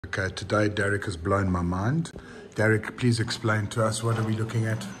Okay, today Derek has blown my mind. Derek, please explain to us, what are we looking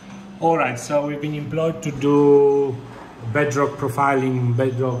at? All right, so we've been employed to do bedrock profiling,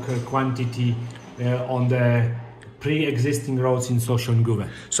 bedrock quantity on the pre-existing roads in Sochaux and Gouvet.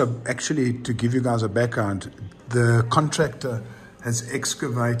 So actually, to give you guys a background, the contractor has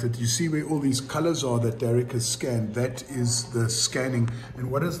excavated, you see where all these colors are that Derek has scanned, that is the scanning.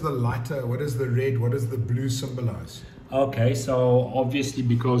 And what is the lighter, what is the red, what does the blue symbolize? Okay, so obviously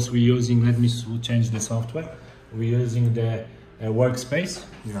because we're using, let me change the software, we're using the workspace.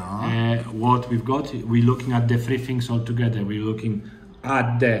 Yeah. What we've got, we're looking at the three things all together. We're looking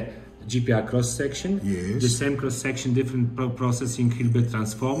at the GPR cross-section, yes, the same cross-section, different processing Hilbert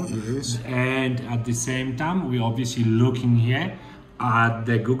transform, yes, and at the same time we're obviously looking here at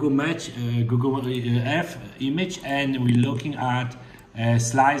the Google Match, Google Earth image, and we're looking at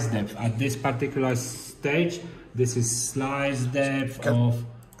slice depth. At this particular stage, this is slice depth of,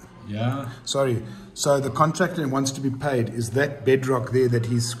 yeah. Sorry, so the contractor wants to be paid. Is that bedrock there that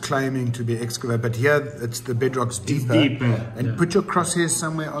he's claiming to be excavated? But here, it's the bedrock's deeper. It's deeper. And yeah, put your crosshairs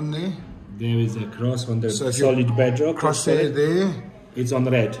somewhere on there. There is a cross on the so solid bedrock. Crosshair there. It's on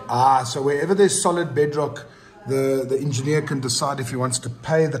red. Ah, so wherever there's solid bedrock, the engineer can decide if he wants to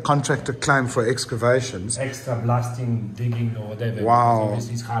pay the contractor claim for excavations. Extra blasting, digging or whatever. Wow. This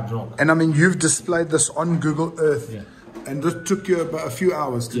is hard rock. And I mean, you've displayed this on Google Earth. Yeah. And this took you about a few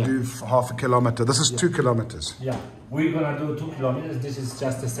hours to do half a kilometer. This is 2 kilometers. Yeah, we're going to do 2 kilometers. This is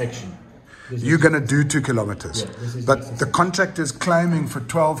just a section. You're going to do 2 kilometers. Yeah, but the contractor is claiming for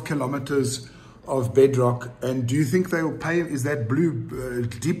 12 kilometers of bedrock. And do you think they will pay? Is that blue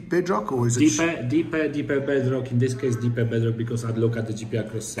deep bedrock, or is it deeper bedrock? In this case, deeper bedrock, because I'd look at the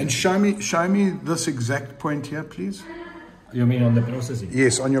GPR cross section. And show me this exact point here, please. You mean on the processing?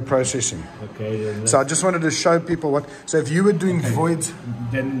 Yes, on your processing. Okay. So I just wanted to show people what. So if you were doing voids,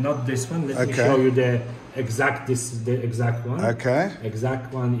 then not this one. Let me show you the exact. This is the exact one. Okay.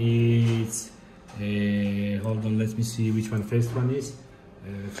 Exact one is. Hold on. Let me see which one first one is.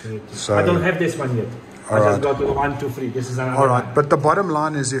 So I don't have this one yet. I just got 1, 2, 3. This is another. All right, but the bottom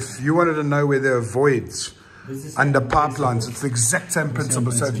line is, if you wanted to know where there are voids under pipelines, it's the exact same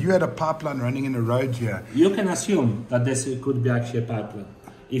principle. So if you had a pipeline running in a road here, you can assume that this could be actually a pipeline.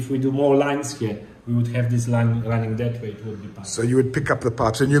 If we do more lines here, we would have this line running that way. It would be pipeline. So you would pick up the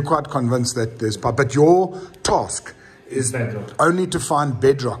pipes, and you're quite convinced that there's pipe. But your task is bedrock, only to find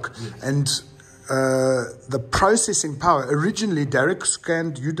bedrock. Yes. And the processing power. Originally, Derek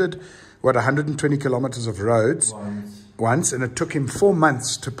scanned. You did what, 120 kilometers of roads once, and it took him 4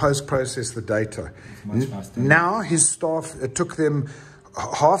 months to post-process the data. Now his staff, it took them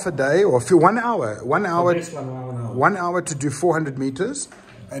half a day or 1 hour, 1 hour, 1 hour to do 400 meters.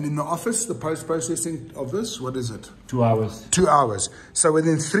 And in the office, the post-processing of this, what is it? 2 hours. 2 hours. So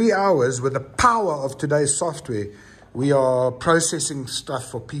within 3 hours, with the power of today's software, we are processing stuff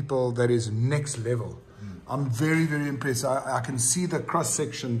for people that is next level. I'm very, very impressed. I can see the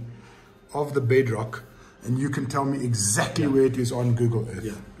cross-section of the bedrock, and you can tell me exactly where it is on Google Earth.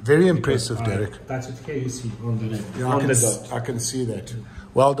 Yeah. Very impressive, Derek. That's it here, you see on the red. Yeah, I can see that.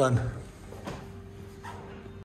 Well done.